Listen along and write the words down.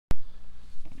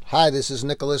Hi, this is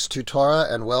Nicholas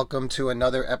Tutora, and welcome to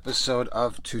another episode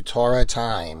of Tutora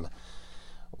Time.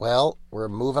 Well, we're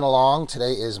moving along.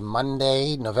 Today is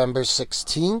Monday, November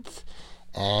 16th,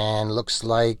 and looks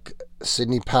like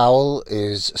Sidney Powell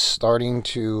is starting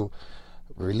to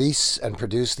release and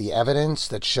produce the evidence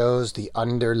that shows the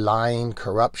underlying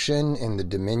corruption in the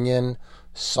Dominion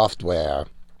software.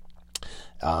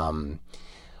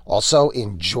 Also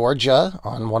in Georgia,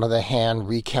 on one of the hand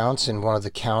recounts in one of the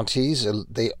counties,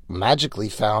 they magically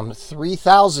found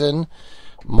 3,000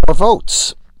 more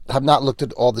votes. Have not looked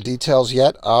at all the details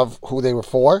yet of who they were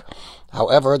for.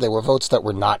 However, they were votes that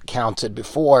were not counted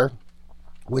before,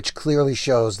 which clearly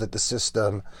shows that the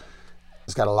system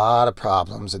has got a lot of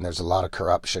problems and there's a lot of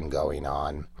corruption going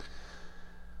on.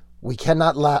 We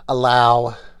cannot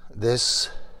allow this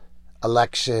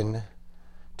election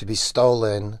to be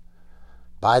stolen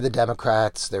by the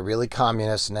Democrats. They're really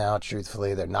communists now,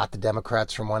 truthfully. They're not the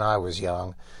Democrats from when I was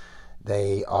young.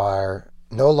 They are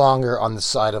no longer on the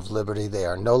side of liberty. They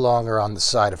are no longer on the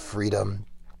side of freedom.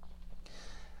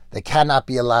 They cannot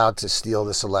be allowed to steal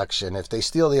this election. If they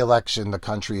steal the election, the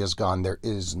country is gone. There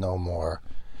is no more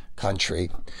country.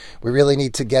 We really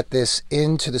need to get this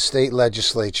into the state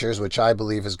legislatures, which I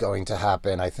believe is going to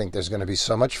happen. I think there's going to be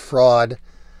so much fraud,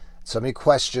 so many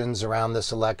questions around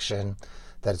this election,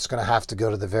 that it's going to have to go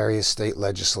to the various state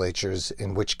legislatures,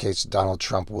 in which case Donald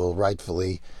Trump will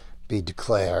rightfully be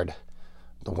declared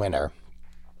the winner.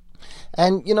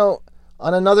 And,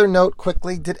 on another note,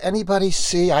 quickly, did anybody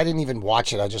see, I didn't even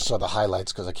watch it, I just saw the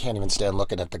highlights because I can't even stand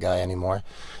looking at the guy anymore,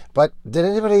 but did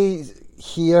anybody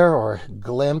hear or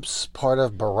glimpse part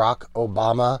of Barack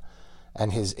Obama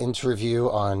and his interview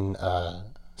on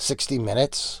 60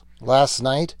 Minutes last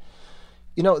night?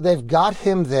 They've got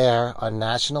him there on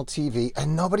national TV,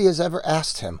 and nobody has ever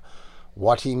asked him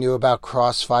what he knew about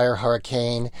Crossfire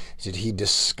Hurricane. Did he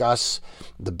discuss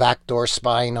the backdoor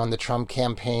spying on the Trump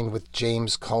campaign with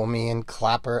James Comey and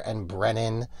Clapper and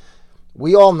Brennan?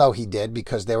 We all know he did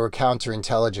because they were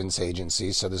counterintelligence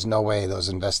agencies, so there's no way those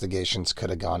investigations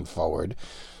could have gone forward.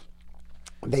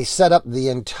 They set up the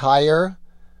entire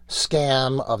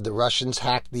scam of the Russians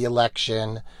hacked the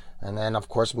election, and then, of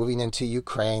course, moving into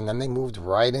Ukraine. Then they moved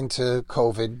right into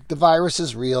COVID. The virus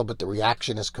is real, but the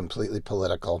reaction is completely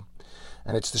political.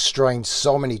 And it's destroying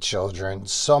so many children.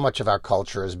 So much of our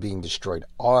culture is being destroyed.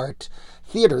 Art,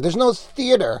 theater. There's no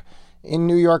theater in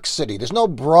New York City. There's no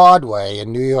Broadway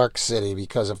in New York City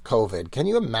because of COVID. Can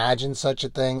you imagine such a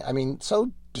thing? I mean, so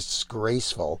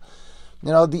disgraceful.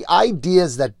 The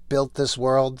ideas that built this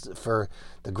world, for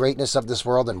the greatness of this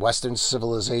world and Western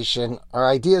civilization, are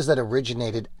ideas that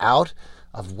originated out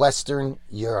of Western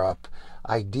Europe.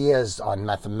 Ideas on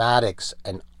mathematics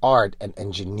and art and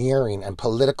engineering and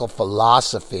political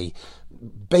philosophy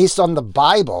based on the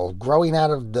Bible, growing out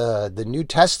of the New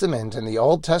Testament and the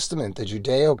Old Testament, the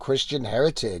Judeo-Christian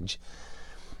heritage.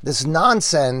 This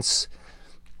nonsense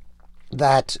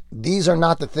that these are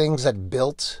not the things that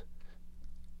built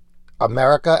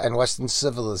America and Western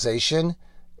civilization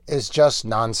is just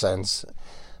nonsense.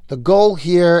 The goal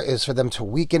here is for them to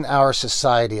weaken our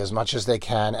society as much as they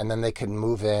can, and then they can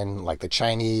move in, like the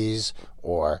Chinese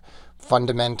or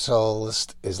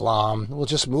fundamentalist Islam will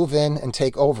just move in and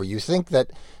take over. You think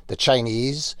that the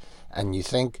Chinese and you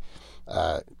think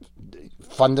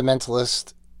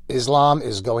fundamentalist Islam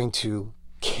is going to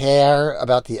care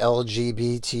about the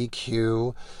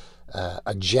LGBTQ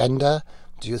agenda?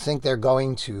 Do you think they're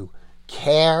going to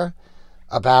care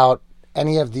about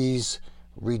any of these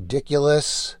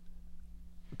ridiculous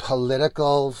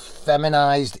political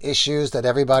feminized issues that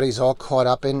everybody's all caught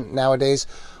up in nowadays?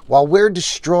 While we're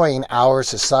destroying our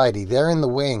society, they're in the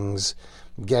wings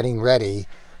getting ready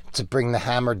to bring the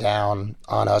hammer down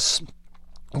on us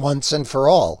once and for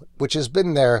all, which has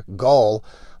been their goal.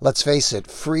 Let's face it,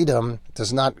 freedom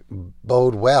does not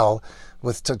bode well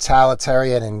with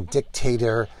totalitarian and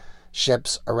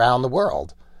dictatorships around the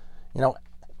world.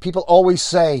 People always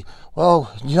say,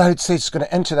 well, the United States is going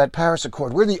to enter that Paris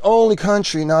Accord. We're the only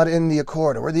country not in the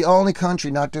Accord, or we're the only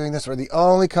country not doing this, or the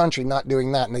only country not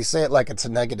doing that. And they say it like it's a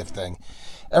negative thing.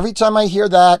 Every time I hear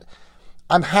that,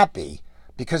 I'm happy,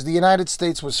 because the United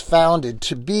States was founded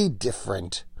to be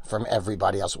different from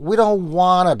everybody else. We don't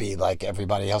want to be like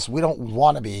everybody else. We don't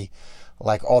want to be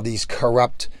like all these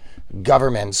corrupt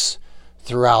governments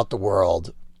throughout the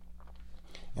world.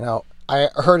 I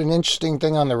heard an interesting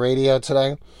thing on the radio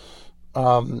today.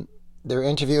 They're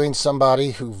interviewing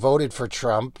somebody who voted for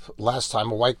Trump last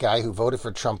time, a white guy who voted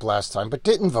for Trump last time, but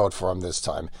didn't vote for him this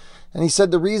time. And he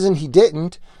said the reason he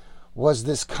didn't was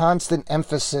this constant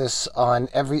emphasis on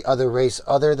every other race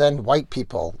other than white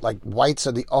people. Like, whites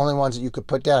are the only ones that you could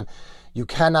put down. You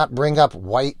cannot bring up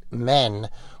white men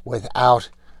without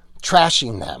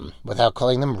trashing them, without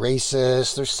calling them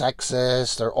racist or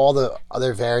sexist or all the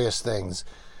other various things.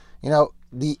 You know,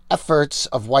 the efforts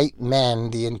of white men,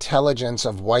 the intelligence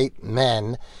of white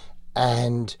men,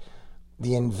 and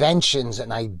the inventions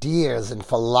and ideas and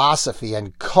philosophy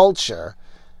and culture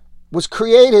was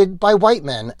created by white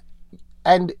men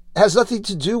and has nothing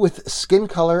to do with skin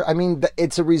color. I mean,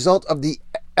 it's a result of the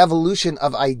evolution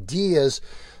of ideas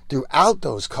throughout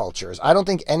those cultures. I don't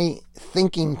think any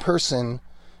thinking person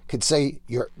could say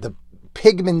the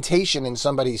pigmentation in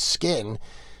somebody's skin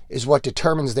is what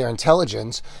determines their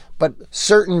intelligence, but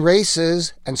certain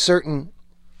races and certain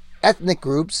ethnic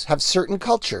groups have certain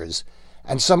cultures,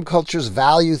 and some cultures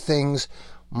value things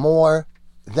more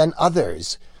than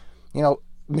others. You know,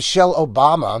 Michelle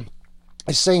Obama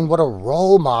is saying what a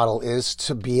role model is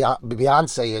to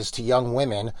Beyonce is to young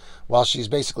women while she's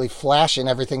basically flashing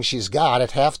everything she's got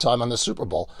at halftime on the Super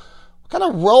Bowl. What kind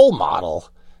of role model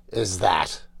is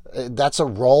that? That's a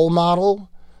role model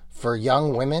for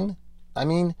young women? I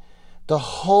mean, the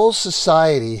whole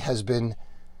society has been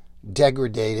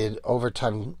degraded over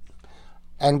time,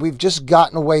 and we've just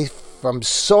gotten away from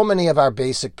so many of our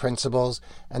basic principles,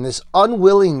 and this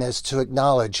unwillingness to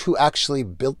acknowledge who actually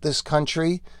built this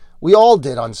country. We all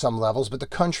did on some levels, but the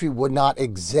country would not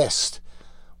exist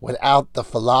without the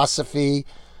philosophy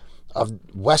of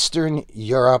Western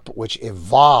Europe, which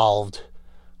evolved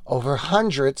over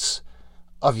hundreds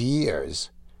of years.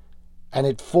 And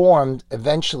it formed,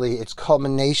 eventually, its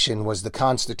culmination was the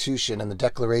Constitution and the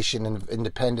Declaration of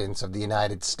Independence of the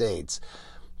United States.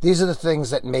 These are the things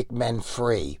that make men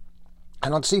free. I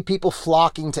don't see people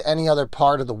flocking to any other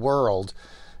part of the world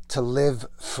to live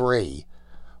free.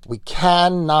 We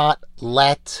cannot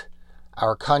let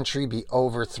our country be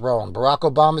overthrown. Barack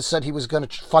Obama said he was going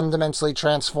to fundamentally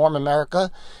transform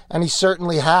America, and he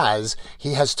certainly has.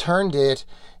 He has turned it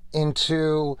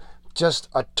into just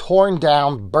a torn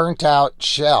down, burnt out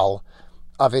shell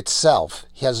of itself.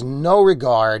 He has no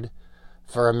regard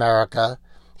for America.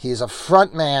 He is a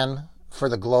front man for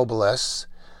the globalists.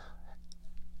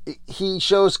 He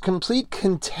shows complete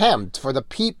contempt for the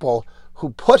people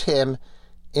who put him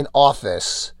in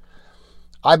office.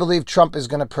 I believe Trump is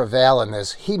going to prevail in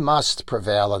this. He must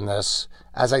prevail in this.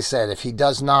 As I said, if he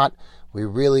does not, we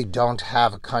really don't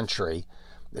have a country.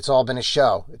 It's all been a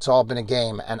show. It's all been a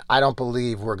game. And I don't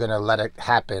believe we're going to let it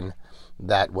happen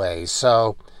that way.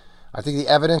 So I think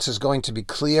the evidence is going to be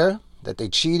clear that they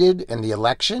cheated in the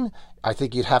election. I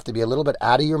think you'd have to be a little bit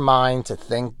out of your mind to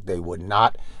think they would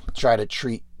not try to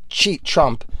cheat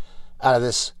Trump out of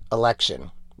this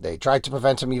election. They tried to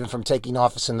prevent him even from taking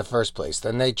office in the first place.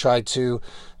 Then they tried the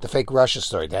fake Russia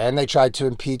story. Then they tried to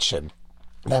impeach him.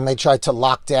 Then they tried to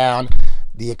lock down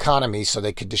the economy so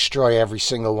they could destroy every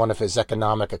single one of his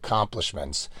economic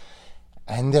accomplishments.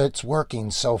 And it's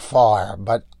working so far.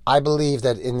 But I believe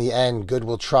that in the end, good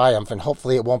will triumph. And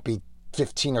hopefully it won't be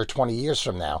 15 or 20 years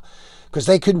from now. Because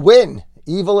they could win.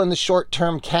 Evil in the short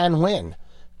term can win.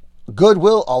 Good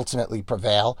will ultimately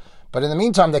prevail. But in the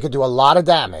meantime, they could do a lot of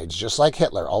damage, just like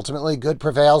Hitler. Ultimately, good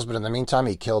prevails, but in the meantime,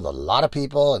 he killed a lot of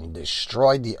people and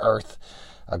destroyed the earth,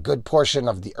 a good portion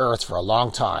of the earth for a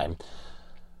long time.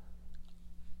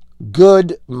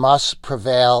 Good must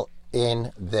prevail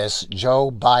in this. Joe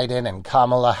Biden and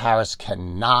Kamala Harris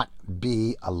cannot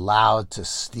be allowed to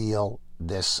steal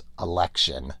this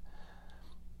election.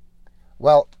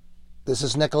 Well, this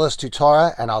is Nicholas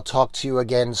Tutora, and I'll talk to you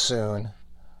again soon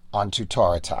on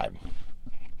Tutora Time.